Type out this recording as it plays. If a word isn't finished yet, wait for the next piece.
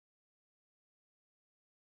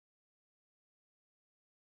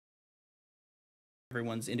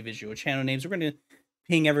everyone's individual channel names. We're going to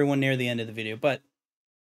ping everyone near the end of the video, but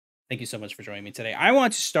thank you so much for joining me today. I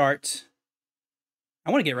want to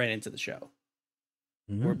get right into the show.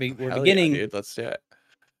 We're beginning, dude. Let's do it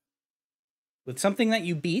with something that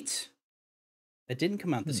you beat that didn't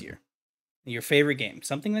come out this year. Your favorite game,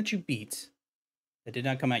 something that you beat that did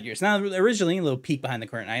not come out years. Now, originally, a little peek behind the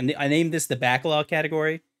curtain. I named this the Backlog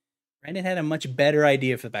category. Brandon had a much better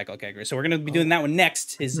idea for the Backlog category, so we're going to be doing that one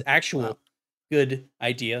next. His actual good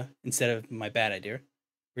idea instead of my bad idea.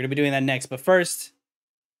 We're going to be doing that next. But first,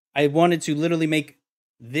 I wanted to literally make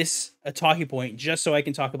this a talking point just so I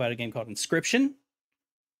can talk about a game called Inscription.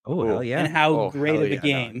 Oh, hell yeah. And how great of a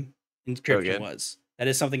game Inscription was. That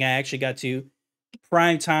is something I actually got to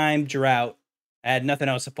prime time drought. I had nothing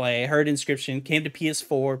else to play. I heard Inscription, came to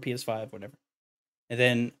PS4, PS5, whatever. And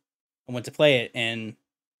then I went to play it, and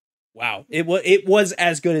wow, it was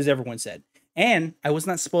as good as everyone said. And I was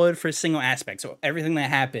not spoiled for a single aspect, so everything that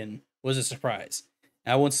happened was a surprise.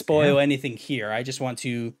 I won't spoil anything here. I just want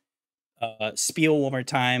to spiel one more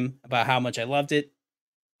time about how much I loved it.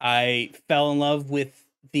 I fell in love with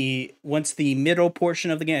once the middle portion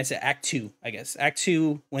of the game, I said Act 2, I guess. Act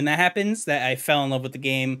 2, when that happens, that I fell in love with the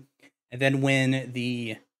game. And then when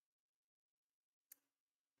the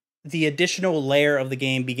additional layer of the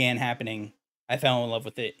game began happening, I fell in love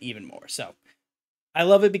with it even more. So I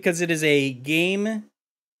love it because it is a game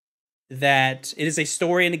it is a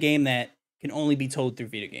story in a game that can only be told through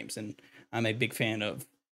video games. And I'm a big fan of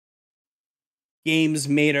games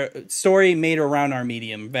story made around our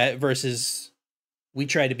medium versus we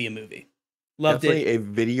try to be a movie. Loved Definitely it. A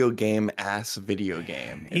video game video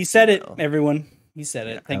game. He said it, everyone. He said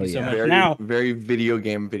it. Thank you so much. Now, very video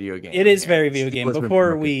game. It is very video game.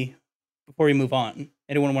 Before we move on,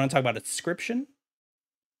 anyone want to talk about Inscription?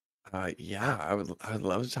 Yeah, I would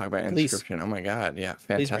love to talk about Inscription. Oh my god, yeah,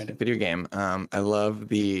 fantastic video game. I love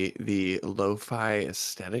the lo-fi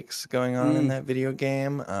aesthetics going on in that video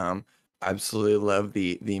game. Absolutely love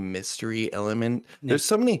the mystery element. There's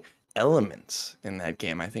so many elements in that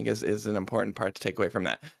game. I think is an important part to take away from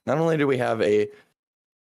that. Not only do we have a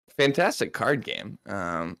fantastic card game.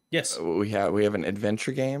 Yes, we have an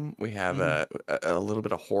adventure game. We have a little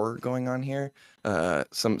bit of horror going on here.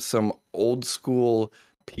 Some old school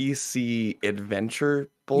PC adventure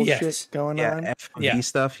bullshit going on. FMV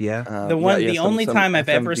stuff. The only time I've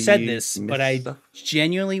ever said this, but I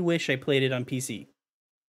genuinely wish I played it on PC.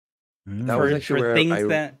 That was actually for things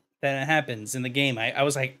that happens in the game. I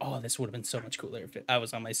was like, oh, this would have been so much cooler if I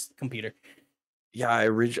was on my computer. Yeah, I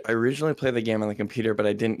originally played the game on the computer, but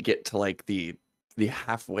I didn't get to like the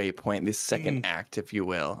halfway point, the second act, if you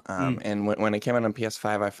will. And when it came out on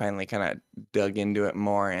PS5, I finally kind of dug into it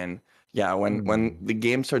more. And yeah, when the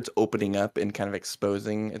game starts opening up and kind of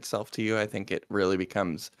exposing itself to you, I think it really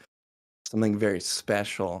becomes something very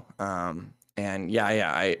special. And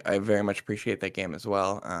I very much appreciate that game as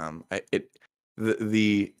well.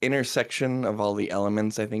 The intersection of all the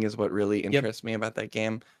elements, I think, is what really interests me about that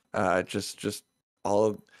game. Just all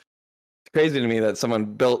of it's crazy to me that someone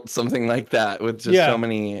built something like that with just so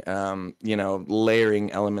many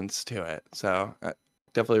layering elements to it. So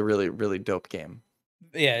definitely a really, really dope game.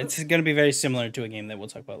 Yeah, it's going to be very similar to a game that we'll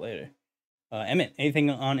talk about later. Emmett,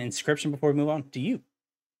 anything on Inscription before we move on? Do you?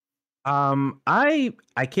 I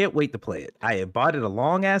can't wait to play it. I bought it a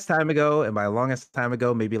long ass time ago, and by a long ass time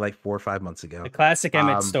ago, maybe like 4 or 5 months ago. The classic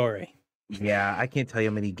Emmett story. Yeah, I can't tell you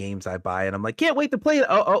how many games I buy, and I'm like, can't wait to play it.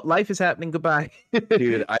 Oh, life is happening. Goodbye.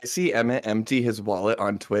 Dude, I see Emmett empty his wallet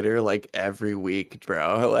on Twitter like every week,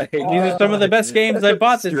 bro. Like, these are some of the best games I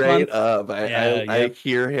bought this month. Straight up. I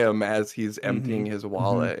hear him as he's emptying his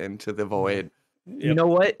wallet into the void. You know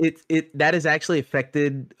what? That has actually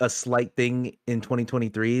affected a slight thing in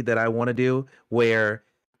 2023 that I want to do, where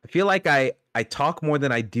I feel like I talk more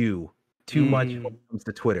than I do too much when it comes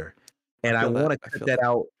to Twitter. And I want to cut that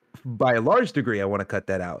out. By a large degree, I want to cut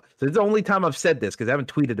that out. So it's the only time I've said this, because I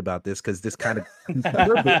haven't tweeted about this, because this kind of you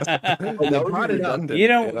don't want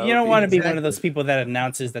to be one of those people that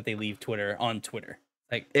announces that they leave Twitter on Twitter.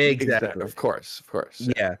 Like exactly. Of course.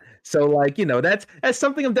 Yeah. So like, that's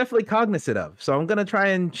something I'm definitely cognizant of. So I'm gonna try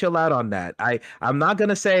and chill out on that. I'm not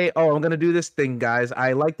gonna say, oh, I'm gonna do this thing, guys.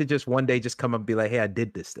 I like to just one day just come up and be like, hey, I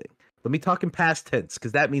did this thing. Let me talk in past tense,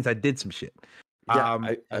 because that means I did some shit.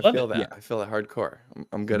 Yeah, I feel that. Yeah. I feel that hardcore.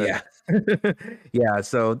 I'm good at it. Yeah,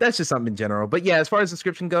 so that's just something in general. But yeah, as far as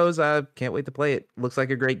Inscription goes, I can't wait to play it. Looks like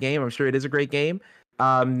a great game. I'm sure it is a great game.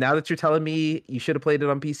 Now that you're telling me you should have played it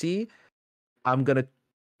on PC, I'm gonna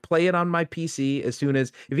play it on my PC as soon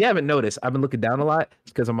as. If you haven't noticed, I've been looking down a lot.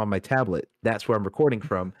 It's because I'm on my tablet. That's where I'm recording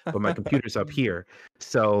from, but my computer's up here.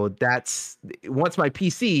 So that's once my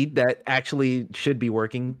PC that actually should be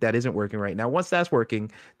working, that isn't working right now. Once that's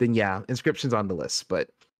working, then yeah, Inscription's on the list. But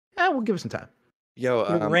we'll give it some time. Yo,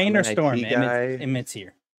 through rain or storm, Emmett's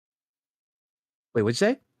here. Wait, what'd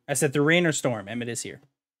you say? I said through rain or storm, Emmett is here.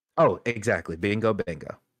 Oh, exactly. Bingo,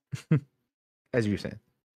 bingo. As you were saying.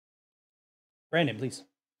 Brandon, please.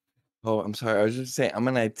 Oh, I'm sorry. I was just saying, I'm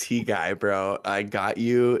an IT guy, bro. I got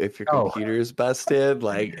you. If your computer's busted,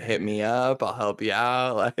 like, hit me up. I'll help you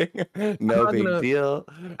out. Like, no big deal.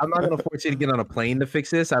 I'm not gonna force you to get on a plane to fix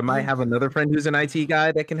this. I might have another friend who's an IT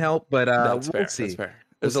guy that can help, but we'll see. That's fair.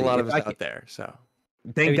 There's a lot of us out there, so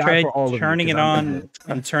thank God for all of you. Turning it on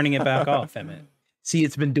and turning it back off, Emmett. See,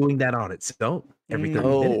 it's been doing that on its own every 30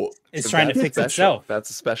 minutes. It's trying to fix itself.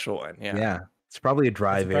 That's a special one. Yeah. Yeah. It's probably a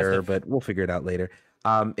drive error, but we'll figure it out later.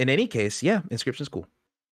 In any case, yeah, Inscription's cool.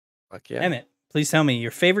 Fuck yeah. Emmett, please tell me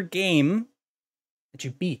your favorite game that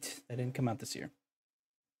you beat that didn't come out this year.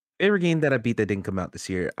 Favorite game that I beat that didn't come out this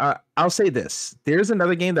year. I'll say this. There's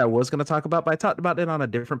another game that I was going to talk about, but I talked about it on a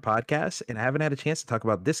different podcast, and I haven't had a chance to talk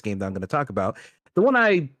about this game that I'm going to talk about. The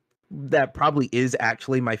one that probably is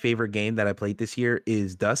actually my favorite game that I played this year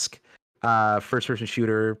is Dusk. First-person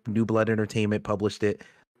shooter. New Blood Entertainment published it.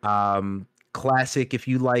 Classic. If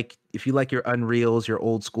you like your Unreals, your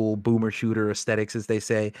old school boomer shooter aesthetics, as they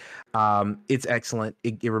say, it's excellent.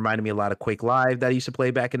 It reminded me a lot of Quake Live that I used to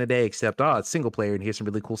play back in the day, except it's single player and here's some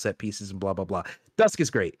really cool set pieces and blah blah blah. Dusk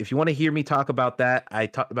is great. If you want to hear me talk about that, I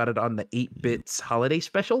talked about it on the 8-Bits holiday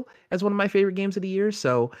special as one of my favorite games of the year.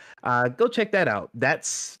 So go check that out.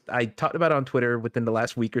 I talked about it on Twitter within the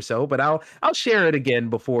last week or so, but I'll share it again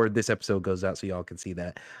before this episode goes out so y'all can see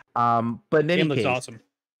that. But in any case, looks awesome.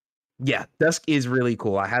 Yeah, Dusk is really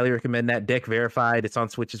cool. I highly recommend that. Deck verified. It's on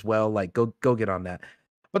Switch as well. Like, go get on that.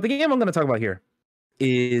 But the game I'm going to talk about here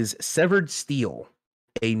is Severed Steel,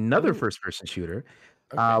 another first-person shooter.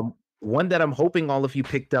 Okay. One that I'm hoping all of you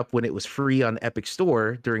picked up when it was free on Epic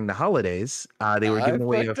Store during the holidays. They were giving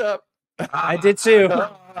away. I did too.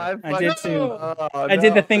 I did too. I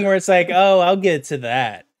did the thing where it's like, I'll get to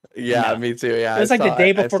that. Yeah, me too. Yeah, it was like the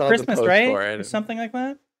day before Christmas, right? Or something like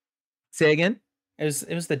that. Say again. It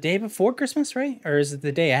was the day before Christmas, right? Or is it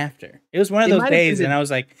the day after? It was one of those days, and I was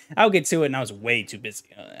like, I'll get to it, and I was way too busy.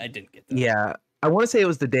 I didn't get that. Yeah, I want to say it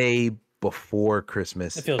was the day before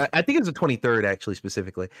Christmas. I think it was the 23rd, actually,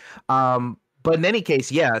 specifically. But in any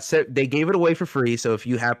case, yeah, so they gave it away for free. So if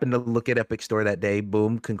you happen to look at Epic Store that day,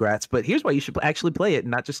 boom, congrats. But here's why you should actually play it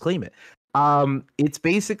and not just claim it. It's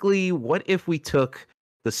basically, what if we took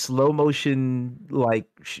the slow motion, like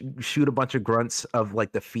shoot a bunch of grunts of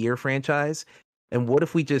like the Fear franchise, and what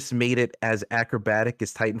if we just made it as acrobatic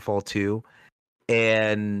as Titanfall 2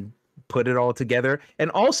 and put it all together?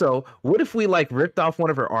 And also, what if we like ripped off one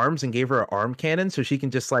of her arms and gave her an arm cannon so she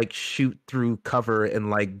can just like shoot through cover and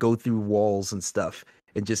like go through walls and stuff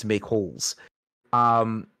and just make holes?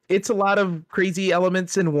 It's a lot of crazy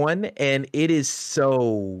elements in one, and it is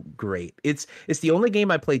so great. It's the only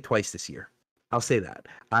game I played twice this year. I'll say that.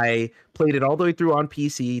 I played it all the way through on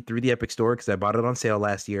PC through the Epic Store because I bought it on sale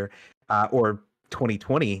last year, or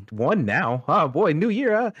 2021 now. Oh boy, new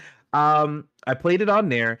year. I played it on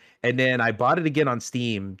there, and then I bought it again on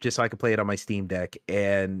Steam just so I could play it on my Steam Deck,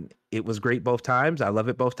 and it was great both times. I love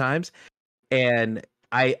it both times. And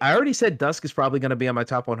I already said Dusk is probably going to be on my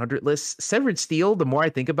top 100 list. Severed Steel, the more I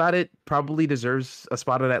think about it, probably deserves a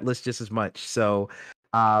spot on that list just as much. So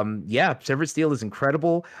yeah, Severed Steel is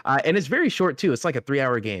incredible. And it's very short too. It's like a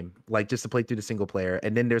 3-hour game, like just to play through the single player.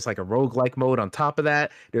 And then there's like a roguelike mode on top of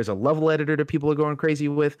that. There's a level editor that people are going crazy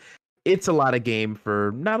with. It's a lot of game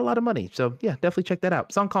for not a lot of money. So yeah, definitely check that out.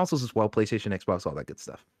 It's on consoles as well, PlayStation, Xbox, all that good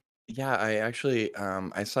stuff. Yeah, I actually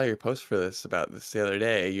I saw your post for this about this the other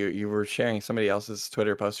day. You were sharing somebody else's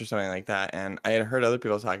Twitter post or something like that, and I had heard other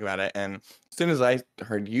people talk about it. And as soon as I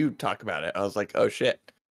heard you talk about it, I was like, oh shit.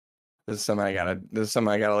 This is something I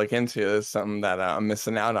gotta look into. This is something that I'm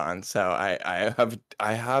missing out on. So I have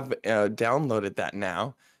downloaded that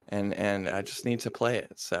now, and I just need to play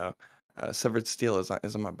it. So Severed Steel is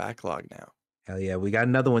on my backlog now. Hell yeah, we got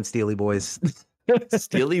another one, Steely Boys.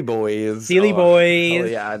 Steely Boys. Steely Boys. Hell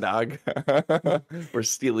yeah, dog. We're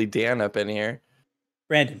Steely Dan up in here.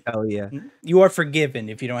 Brandon. Hell yeah. You are forgiven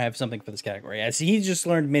if you don't have something for this category. As he just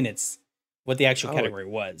learned minutes what the actual category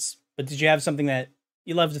was. But did you have something that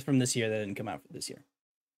you loved from this year that didn't come out for this year?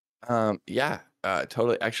 Yeah,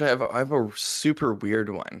 totally. Actually, I have a super weird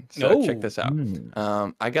one. So check this out.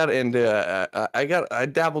 I got into I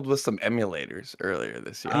dabbled with some emulators earlier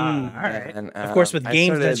this year. All right. And, of course, with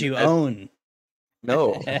games that you own.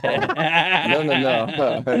 No, no.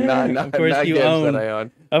 Not Of course you games that own. I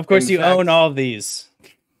own. Of course In you fact, own all of these.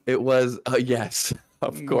 It was yes,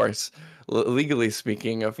 of course. Legally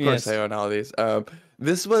speaking, of course I Yes. own all these.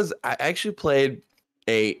 This was I actually played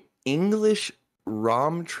a English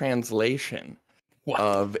ROM translation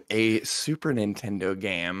of a Super Nintendo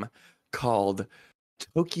game called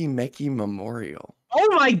Tokimeki Memorial. Oh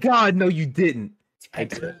my god, no, you didn't. I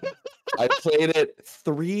did. I played it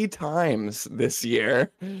 3 times this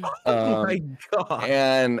year. Oh my god.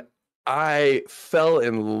 And I fell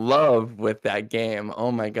in love with that game.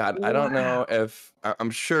 Oh my god. I don't know Wow. if I'm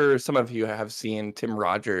sure some of you have seen Tim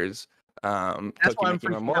Rogers That's why I'm Tokimeki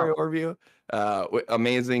freaking Memorial out. review.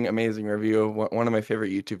 Amazing review. One of my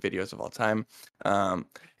favorite YouTube videos of all time.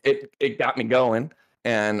 It got me going,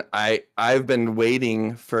 and I've been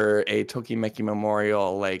waiting for a Tokimeki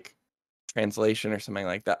Memorial like translation or something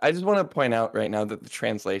like that. I just want to point out right now that the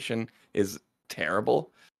translation is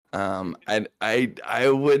terrible. I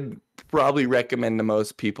would probably recommend to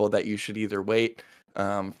most people that you should either wait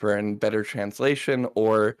for a better translation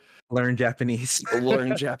or Learn Japanese.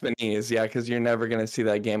 learn Japanese. Yeah, because you're never gonna see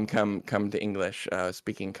that game come to English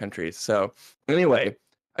speaking countries. So anyway,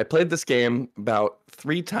 I played this game about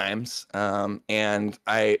 3 times, and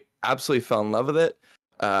I absolutely fell in love with it.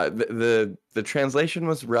 The translation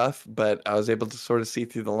was rough, but I was able to sort of see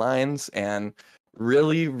through the lines and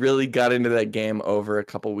really got into that game over a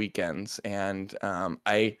couple weekends. And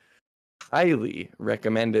I highly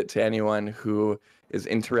recommend it to anyone who is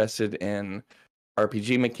interested in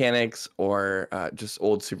RPG mechanics or just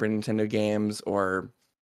old Super Nintendo games or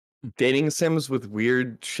dating sims with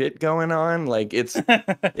weird shit going on. Like it's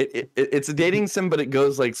a dating sim, but it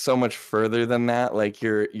goes like so much further than that. Like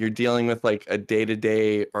you're dealing with like a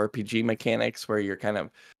day-to-day RPG mechanics where you're kind of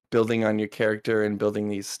building on your character and building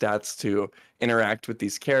these stats to interact with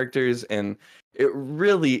these characters, and it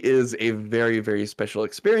really is a very special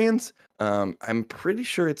experience. I'm pretty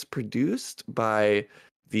sure it's produced by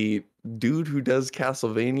the dude who does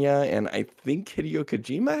Castlevania, and I think Hideo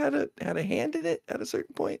Kojima had a hand in it at a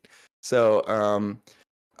certain point. So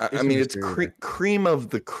I mean, it's cream of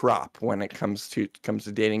the crop when it comes to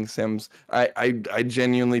dating sims. I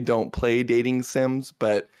genuinely don't play dating sims,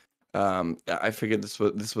 but I figured this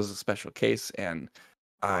was a special case, and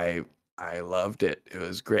I loved it. It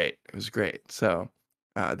was great. So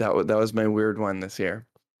that was my weird one this year.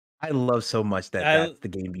 I love so much that that's the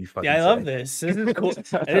game you fucking I love said. this. This is cool.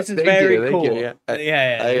 This is Thank very you, cool.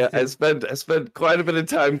 Yeah, I spent quite a bit of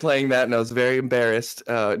time playing that, and I was very embarrassed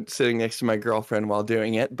sitting next to my girlfriend while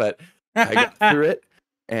doing it, but I got through it,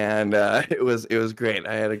 and it was great.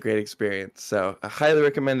 I had a great experience, so I highly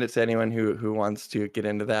recommend it to anyone who wants to get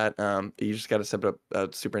into that. You just got to set up a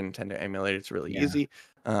Super Nintendo emulator. It's really easy.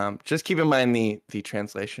 Just keep in mind the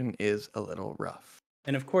translation is a little rough.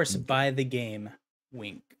 And of course, buy the game.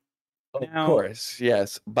 Wink. Of course,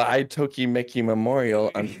 yes. Buy Tokimeki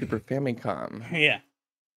Memorial on Super Famicom. Yeah.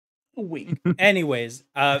 Wink. Anyways,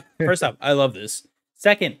 first up, I love this.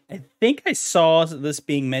 Second, I think I saw this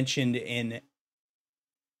being mentioned in.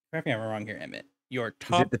 Correct me if I'm wrong here, Emmett. Your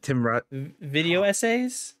top the Tim video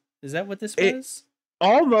essays? Is that what this was?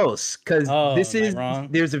 Almost, because this is wrong?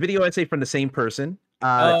 There's a video essay from the same person,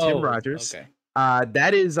 Tim Rogers. Okay.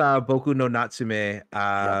 That is Boku no Natsume.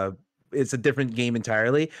 It's a different game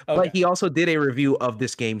entirely, but he also did a review of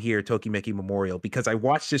this game here, Tokimeki Memorial, because I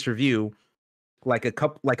watched this review like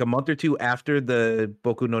a month or two after the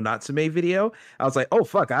Boku no Natsume video. I was like, oh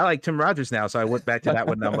fuck, I like Tim Rogers now. So I went back to that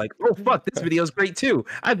one and I'm like, oh fuck, this video is great too.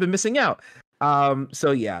 I've been missing out.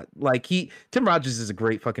 So yeah, like Tim Rogers is a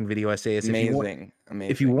great fucking video essayist. Amazing.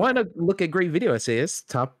 If you want to look at great video essayists,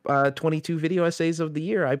 top 22 video essays of the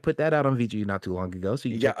year, I put that out on VG not too long ago, so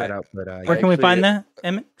you can check that out. But where can we find that,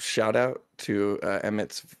 Emmett? Shout out to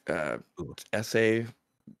Emmett's essay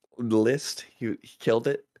list. He killed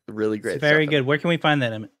it. Really great. It's very good. Where can we find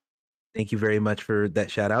that, Emmett? Thank you very much for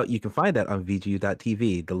that shout out. You can find that on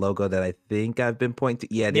VGU.tv, the logo that I think I've been pointing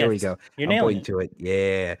to. Yeah, there we go. You're I'm nailing pointing to it.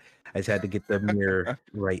 Yeah. I just had to get the mirror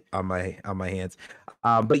right on my hands.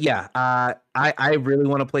 But yeah, I really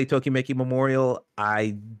want to play Tokimeki Memorial.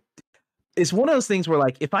 It's one of those things where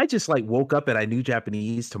like if I just like woke up and I knew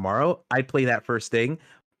Japanese tomorrow, I'd play that first thing.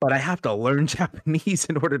 But I have to learn Japanese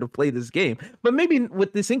in order to play this game. But maybe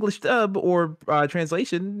with this English dub or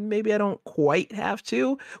translation, maybe I don't quite have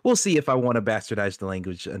to. We'll see if I want to bastardize the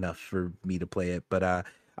language enough for me to play it. But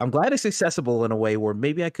I'm glad it's accessible in a way where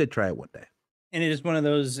maybe I could try it one day. And it is one of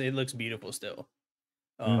those, it looks beautiful still.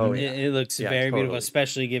 It looks very beautiful,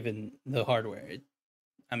 especially given the hardware.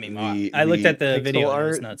 I mean, I looked at the video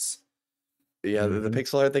art. It's nuts. Yeah, the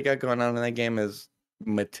pixel art they got going on in that game is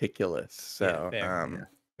meticulous. So very.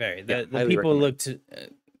 Yeah, The highly people recommend. looked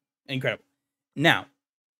incredible. Now,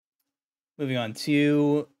 moving on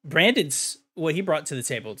to Brandon's what he brought to the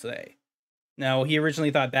table today. Now, he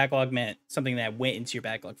originally thought backlog meant something that went into your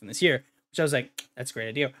backlog from this year, which I was like, that's a great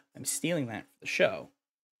idea. I'm stealing that for the show.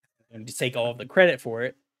 I'm going to take all of the credit for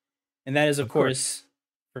it. And that is, of course,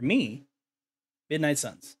 for me, Midnight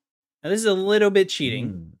Suns. Now, this is a little bit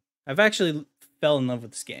cheating. I've actually fell in love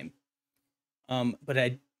with this game. But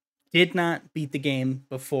I did not beat the game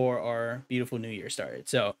before our beautiful new year started.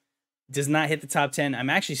 So, it does not hit the top 10. I'm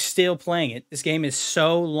actually still playing it. This game is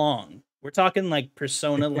so long. We're talking like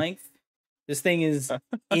Persona length. This thing is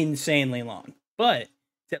insanely long, but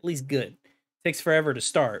it's at least good. It takes forever to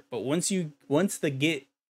start, but once the get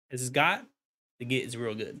the get is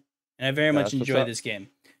real good. And I very much enjoy this game.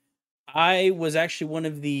 I was actually one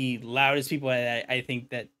of the loudest people I think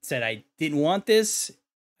that said I didn't want this.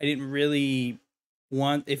 I didn't really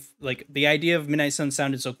want the idea of Midnight Sun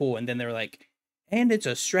sounded so cool, and then they were like, and it's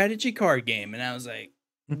a strategy card game, and I was like,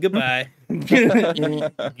 goodbye.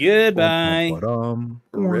 Goodbye.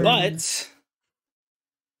 But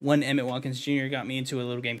when Emmett Watkins Jr. got me into a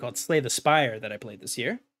little game called Slay the Spire that I played this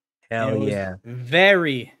year. Hell yeah.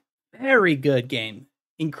 Very, very good game.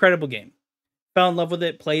 Incredible game. Fell in love with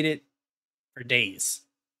it, played it for days.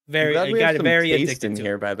 I got very addicted to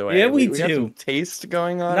here, by the way. Yeah, we got do. some taste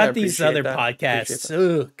going on. Not these other podcasts.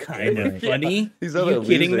 Oh, kind of funny. These other you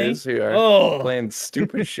kidding me? Who are playing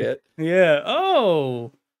stupid shit. Yeah.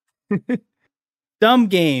 Oh. Dumb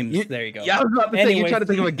games. There you go. Yeah, I was about to say, you're trying to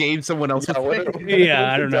think of a game someone else I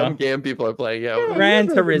don't know. Dumb game people are playing. Yeah. Gran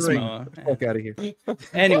Turismo. Fuck out of here.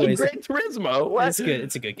 Anyways. Gran Turismo. What? It's good.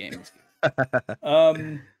 It's a good game.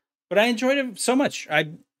 But I enjoyed it so much.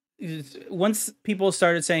 Once people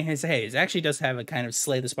started saying, hey, it actually does have a kind of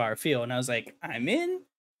Slay the Spire feel. And I was like, I'm in.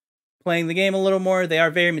 Playing the game a little more. They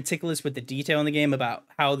are very meticulous with the detail in the game about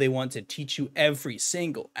how they want to teach you every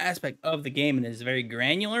single aspect of the game. And it's very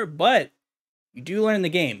granular, but you do learn the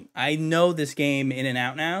game. I know this game in and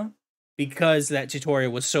out now because that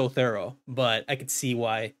tutorial was so thorough, but I could see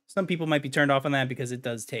why some people might be turned off on that because it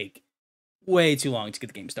does take way too long to get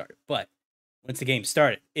the game started. But once the game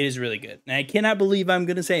started, it is really good. And I cannot believe I'm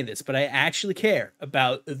going to say this, but I actually care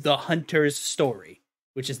about the Hunter's story,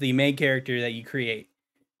 which is the main character that you create.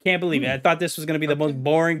 Can't believe it. I thought this was going to be the most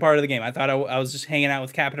boring part of the game. I thought I was just hanging out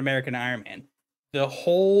with Captain America and Iron Man.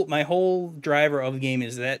 My whole driver of the game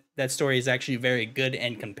is that story is actually very good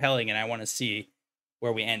and compelling, and I want to see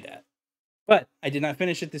where we end at. But I did not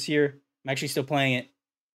finish it this year. I'm actually still playing it.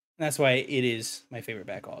 And that's why it is my favorite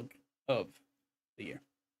backlog of the year.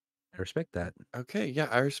 I respect that. Okay, yeah,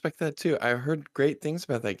 I respect that too. I heard great things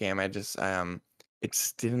about that game. I just it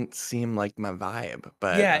just didn't seem like my vibe.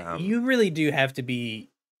 But yeah, you really do have to be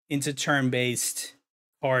into turn-based,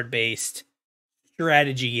 card-based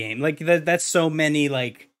strategy game. Like that's so many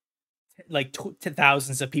like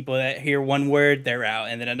thousands of people that hear one word, they're out,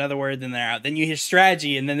 and then another word, then they're out. Then you hear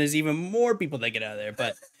strategy, and then there's even more people that get out of there.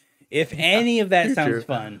 But if any of that sounds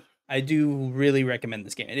fun, I do really recommend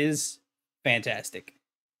this game. It is fantastic.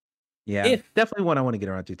 Yeah, definitely one I want to get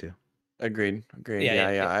around to too. Agreed.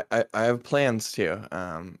 Yeah. I have plans too.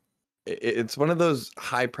 It's one of those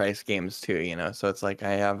high price games too, you know. So it's like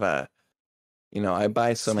I have I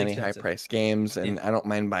buy so many high price games, and I don't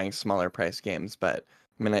mind buying smaller price games, but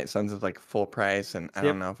Midnight Suns is like full price, and I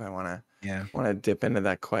don't know if I want to dip into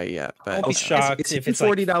that quite yet. But I'll be shocked if it's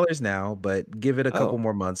 $40 now, but give it a couple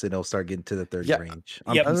more months, and it'll start getting to the 30 range.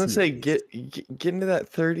 I was gonna say get into that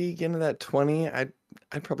 30, get into that 20.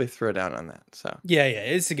 I'd probably throw down on that. So yeah,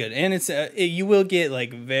 it's good, and it's you will get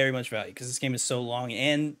like very much value because this game is so long,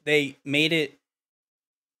 and they made it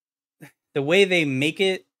the way they make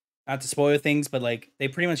it. Not to spoil things, but like they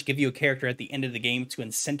pretty much give you a character at the end of the game to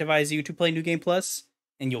incentivize you to play New Game Plus,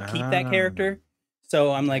 and you'll keep that character.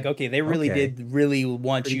 So I'm like, okay, they really did really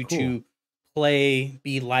want you to play,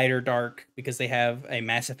 be light or dark, because they have a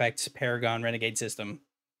Mass Effect Paragon Renegade system.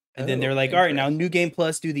 And then they're like, all right, now New Game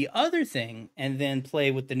Plus, do the other thing, and then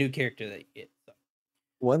play with the new character that you get. So.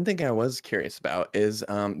 One thing I was curious about is,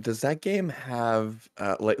 does that game have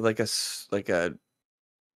like a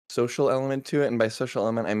social element to it? And by social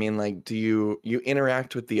element, I mean like, do you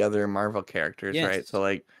interact with the other Marvel characters, right? So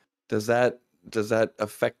like, does that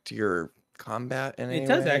affect your combat in any way? It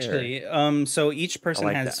does actually. So each person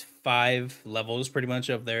has 5 levels, pretty much,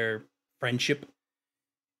 of their friendship.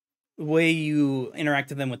 The way you interact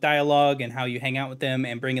with them with dialogue and how you hang out with them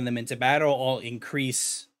and bringing them into battle all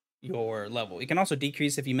increase your level. You can also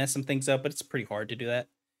decrease if you mess some things up, but it's pretty hard to do that.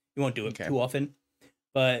 You won't do it too often.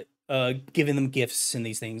 But giving them gifts and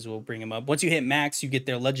these things will bring them up. Once you hit max, you get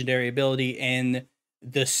their legendary ability, and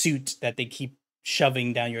the suit that they keep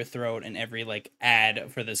shoving down your throat in every like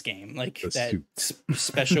ad for this game, like that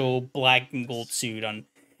special black and gold suit on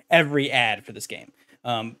every ad for this game.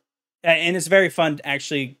 And it's very fun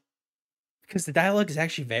actually, because the dialogue is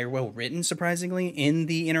actually very well written, surprisingly, in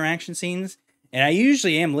the interaction scenes. And I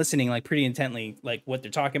usually am listening like pretty intently, like what they're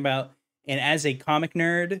talking about. And as a comic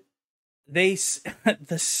nerd, the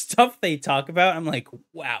stuff they talk about, I'm like,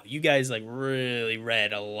 wow, you guys like really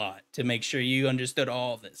read a lot to make sure you understood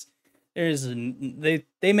all of this. They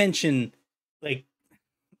mention like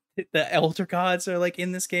the elder gods are like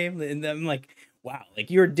in this game, and I'm like, wow,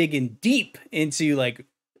 like you're digging deep into like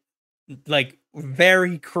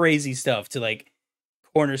very crazy stuff to like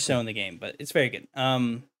cornerstone the game, but it's very good.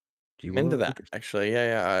 I'm into that actually.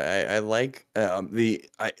 I like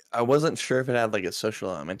I wasn't sure if it had like a social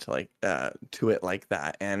element to like to it like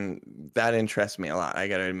that, and that interests me a lot, I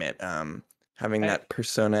gotta admit. Having that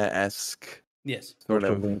Persona-esque sort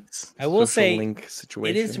of links, I will say link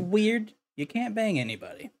situation. It is weird. You can't bang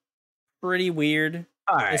anybody. Pretty weird.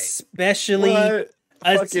 All right. Especially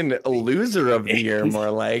fucking a loser of the year,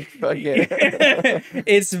 more like. Fucking.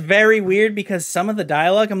 It's very weird because some of the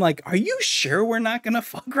dialogue, I'm like, are you sure we're not gonna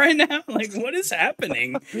fuck right now? Like, what is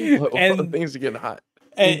happening? And things are getting hot.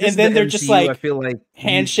 And then they're just like, I feel like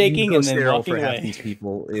handshaking and then walking away. Half these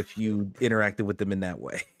people, if you interacted with them in that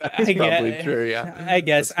way, that's probably true. Yeah, I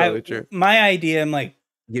guess. True. My idea, I'm like,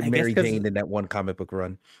 get Mary Jane in that one comic book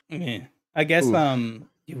run. Yeah, I guess. Oof.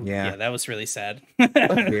 Yeah, that was really sad.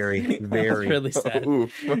 very really sad.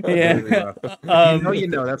 Yeah, you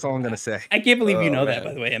know. That's all I'm gonna say. I can't believe you know that.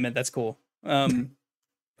 By the way, Emmett, that's cool.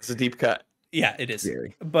 It's a deep cut. Yeah, it is.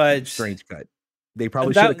 Very, but strange cut. They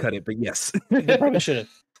probably should have cut it, but yes, they probably should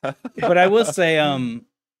have. But I will say,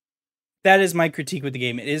 that is my critique with the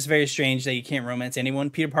game. It is very strange that you can't romance anyone.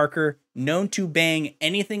 Peter Parker, known to bang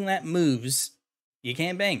anything that moves, you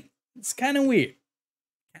can't bang. It's kind of weird.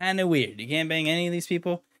 You can't bang any of these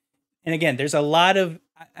people. And again, there's a lot of...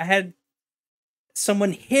 I had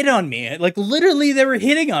someone hit on me. Like, literally, they were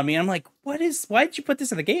hitting on me. I'm like, why did you put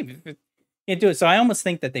this in the game? You can't do it. So I almost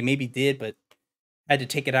think that they maybe did, but had to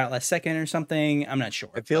take it out last second or something. I'm not sure.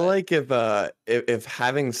 I feel like if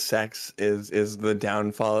having sex is the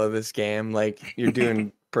downfall of this game, like you're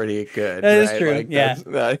doing pretty good. That is right? true. Like, yeah,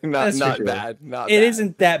 that's not true. bad. It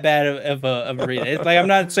isn't that bad of a read. It's like I'm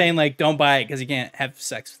not saying like don't buy it because you can't have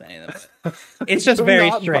sex with any of them. It's just very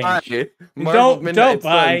strange. Don't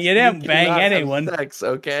buy. You didn't bang anyone. Sex,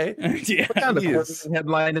 okay? Yeah. What kind of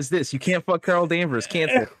headline is this? You can't fuck Carol Danvers.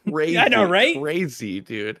 Can't. Crazy. I know, right? Crazy,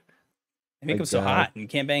 dude. They make him so hot and you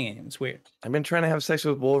can't bang him. It's weird. I've been trying to have sex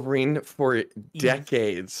with Wolverine for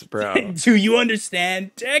decades, bro. Do you understand?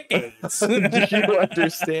 Decades. Do you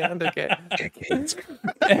understand? Okay. Decades.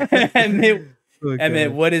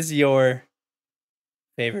 Emmett, what is your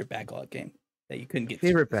favorite backlog game that you couldn't get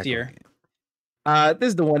favorite this year? This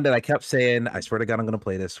is the one that I kept saying, I swear to God, I'm going to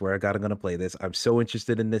play this. Swear to God, I'm going to play this. I'm so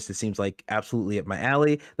interested in this. It seems like absolutely up my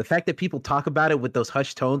alley. The fact that people talk about it with those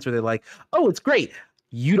hushed tones where they're like, oh, it's great.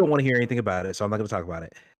 You don't want to hear anything about it, so I'm not going to talk about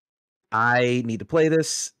it. I need to play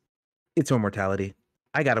this. It's Immortality.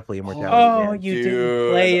 I got to play Immortality. Oh, man. you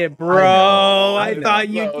didn't play it, bro. I thought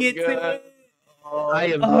you'd get to it.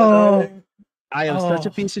 I am such a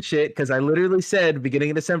piece of shit because I literally said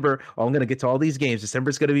beginning of December, oh, I'm going to get to all these games.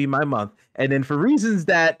 December's going to be my month. And then for reasons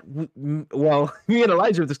that, well, me and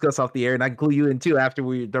Elijah discuss off the air, and I can clue you in too after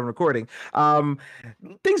we're done recording,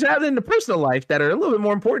 things are happening in the personal life that are a little bit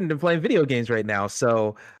more important than playing video games right now.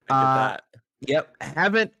 So, yep,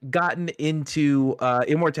 haven't gotten into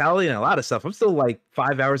Immortality and a lot of stuff. I'm still like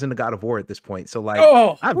 5 hours into God of War at this point. So like,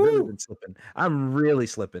 I've really been slipping. I'm really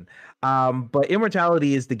slipping. But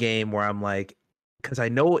Immortality is the game where I'm like, because I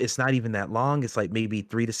know it's not even that long. It's like maybe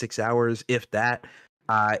 3 to 6 hours, if that.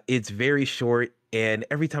 It's very short. And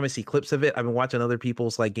every time I see clips of it, I've been watching other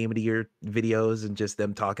people's like Game of the Year videos and just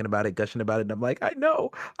them talking about it, gushing about it. And I'm like, I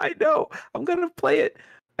know, I'm going to play it.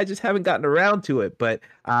 I just haven't gotten around to it, but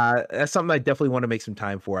that's something I definitely want to make some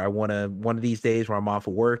time for. I want to, one of these days where I'm off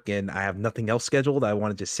of work and I have nothing else scheduled, I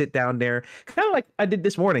want to just sit down there, kind of like I did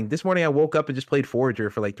this morning. This morning I woke up and just played Forager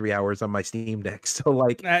for like 3 hours on my Steam Deck. So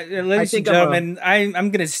like, ladies and gentlemen, I'm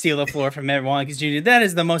going to steal the floor from Emmett Watkins Jr. That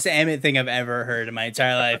is the most Emmett thing I've ever heard in my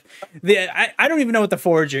entire life. I don't even know what the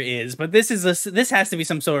Forager is, but this has to be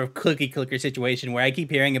some sort of cookie clicker situation where I keep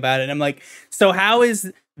hearing about it. And I'm like, so how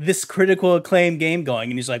is this critical acclaim game going?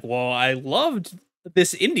 And he's like, well, I loved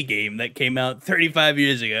this indie game that came out 35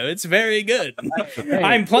 years ago. It's very good.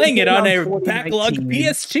 I'm playing it on a backlog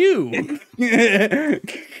PS2.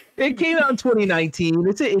 It came out in 2019.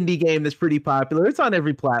 It's an indie game that's pretty popular. It's on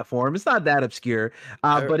every platform. It's not that obscure,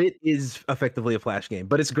 but it is effectively a Flash game.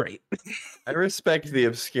 But it's great. I respect the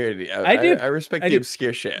obscurity. I do. I respect I the do.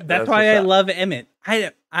 obscure shit. That's why I love Emmett.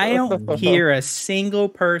 I don't hear a single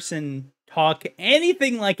person talk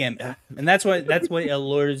anything like Emmett, and that's what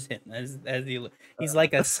allures him. He's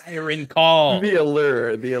like a siren call. The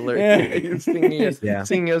allure. He's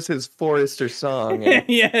singing us his Forester song. And,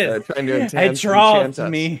 yes, trying to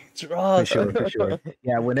enchant me. For sure.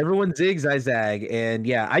 Yeah, when everyone zigs, I zag, and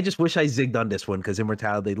yeah, I just wish I zigged on this one because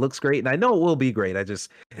Immortality looks great, and I know it will be great. It is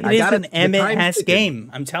an Emmett-esque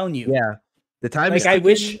game. I'm telling you. Yeah, the time. Like I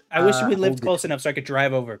wish we lived close enough so I could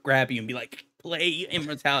drive over, grab you, and be like, play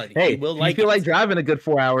Immortality. Hey, will you feel like driving a good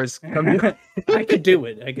 4 hours? Come do it. I could do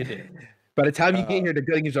it. By the time you get here, the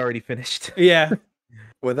good game's already finished. Yeah.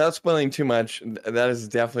 Without spoiling too much, that is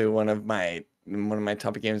definitely one of my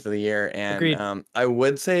top games of the year, and I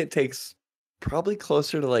would say it takes probably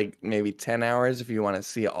closer to like maybe 10 hours if you want to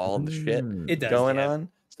see all the shit going on.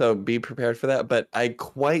 So be prepared for that. But I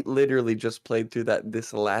quite literally just played through that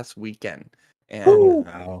this last weekend, and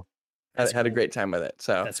had a great time with it.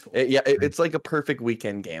 So that's cool. It's like a perfect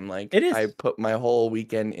weekend game. Like it is. I put my whole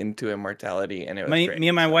weekend into Immortality, and it was great. Me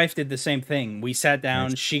and my wife did the same thing. We sat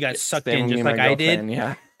down. She got sucked in just like I did.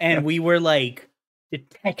 Yeah, and we were like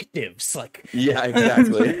detectives. Like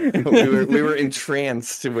exactly. we were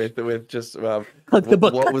entranced with just what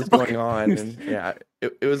was going on, and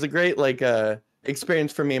it was a great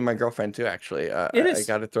experience for me and my girlfriend too. Actually, I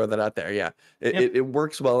got to throw that out there. Yeah, it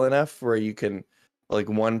works well enough where you can. Like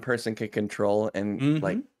one person can control and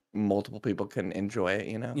like multiple people can enjoy it,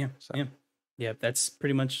 you know? Yeah. That's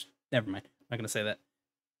pretty much. Never mind. I'm not gonna say that.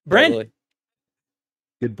 Brent, totally.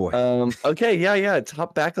 Good boy. Okay, yeah.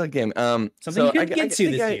 Top backlog game. Something you could get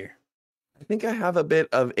to this year. I think I have a bit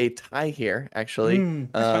of a tie here, actually.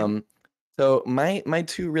 So my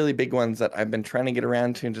two really big ones that I've been trying to get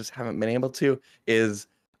around to and just haven't been able to is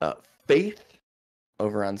Faith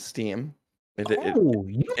over on Steam. It's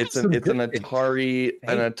an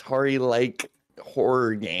Atari like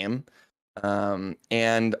horror game,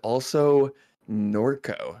 and also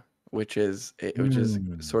Norco, which is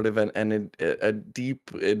sort of a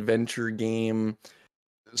deep adventure game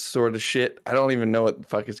sort of shit. I don't even know what the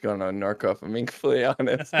fuck is going on in Norco, if I'm being completely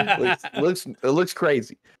honest. It looks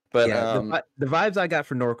crazy. But the vibes I got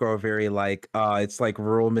for Norco are very like it's like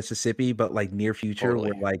rural Mississippi, but like near future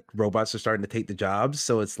where like robots are starting to take the jobs.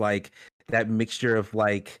 So it's like that mixture of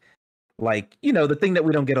like the thing that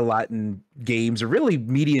we don't get a lot in games or really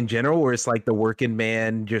media in general, where it's like the working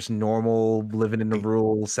man, just normal living in the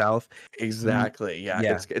rural South. Exactly.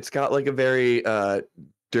 Yeah. It's got like a very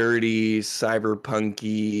dirty,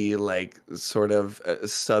 cyberpunky, like sort of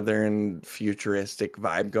southern futuristic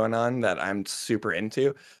vibe going on that I'm super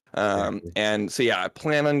into. And so I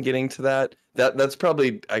plan on getting to that. That's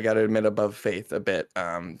probably, I gotta admit, above Faith a bit.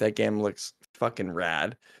 That game looks fucking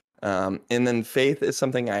rad. And then Faith is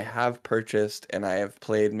something I have purchased and I have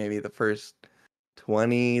played maybe the first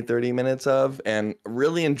 20-30 minutes of and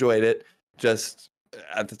really enjoyed it. Just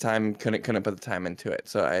at the time couldn't put the time into it,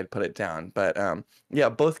 so I had put it down. But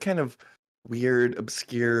both kind of weird,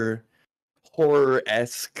 obscure,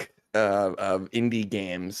 horror-esque of indie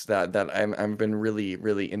games that I've been really,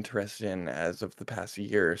 really interested in as of the past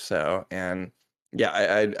year or so. And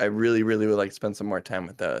I really, really would like to spend some more time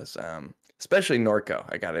with those. Especially Norco,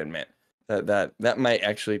 I gotta admit that might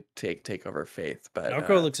actually take over Faith. But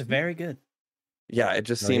Norco looks very good. Yeah, it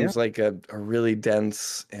just seems like a really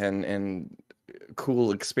dense and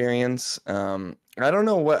cool experience. I don't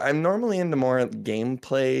know what I'm normally into more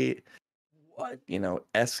gameplay,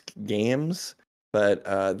 esque games, but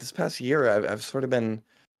this past year I've sort of been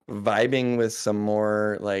vibing with some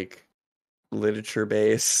more like literature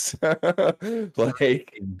based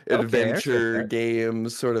adventure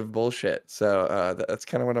games sort of bullshit. So that's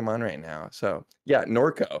kind of what I'm on right now. So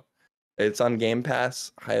Norco, it's on Game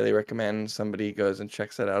Pass. Highly recommend somebody goes and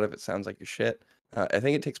checks it out if it sounds like your shit. I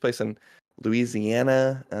think it takes place in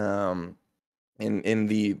Louisiana, in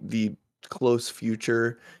the close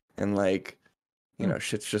future, and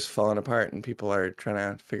shit's just falling apart and people are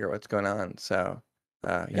trying to figure out what's going on. So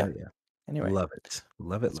anyway, love it.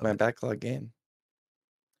 It's my backlog game.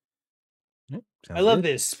 I love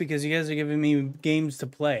this because you guys are giving me games to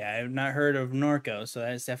play. I have not heard of Norco, so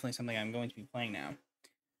that's definitely something I'm going to be playing now.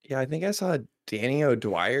 Yeah, I think I saw Danny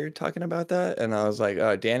O'Dwyer talking about that, and I was like,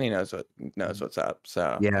 "Oh, Danny knows what's up."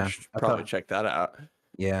 So I should probably check that out.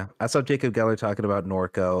 Yeah, I saw Jacob Geller talking about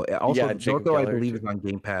Norco. Also, Yeah, Jacob Norco, I Geller, believe, too. is on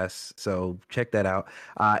Game Pass, so check that out.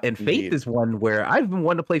 And Faith Indeed. is one where I've been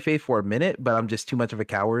wanting to play Faith for a minute, but I'm just too much of a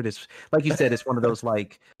coward. It's like you said, it's one of those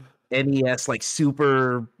like NES, like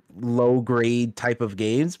super low grade type of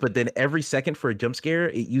games. But then every second for a jump scare,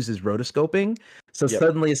 it uses rotoscoping. So Yep.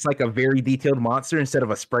 suddenly it's like a very detailed monster instead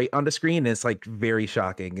of a sprite on the screen. And it's like very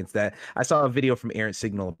shocking. It's that I saw a video from Errant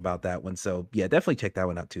Signal about that one. So yeah, definitely check that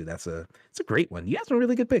one out too. It's a great one. You have some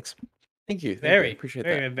really good picks. Thank you. Very Appreciate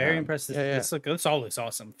very that. very impressive. Yeah, yeah. This all looks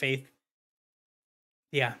awesome. Faith.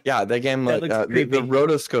 Yeah. Yeah, that game, That like looks the creepy.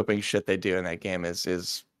 rotoscoping shit they do in that game is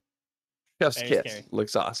just Very kiss. scary.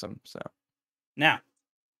 Looks awesome. So Now,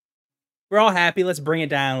 we're all happy. Let's bring it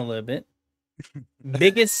down a little bit.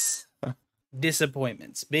 Biggest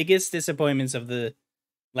disappointments of the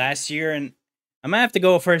last year, and I'm gonna have to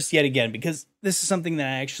go first yet again because this is something that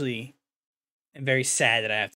I actually am very sad that I have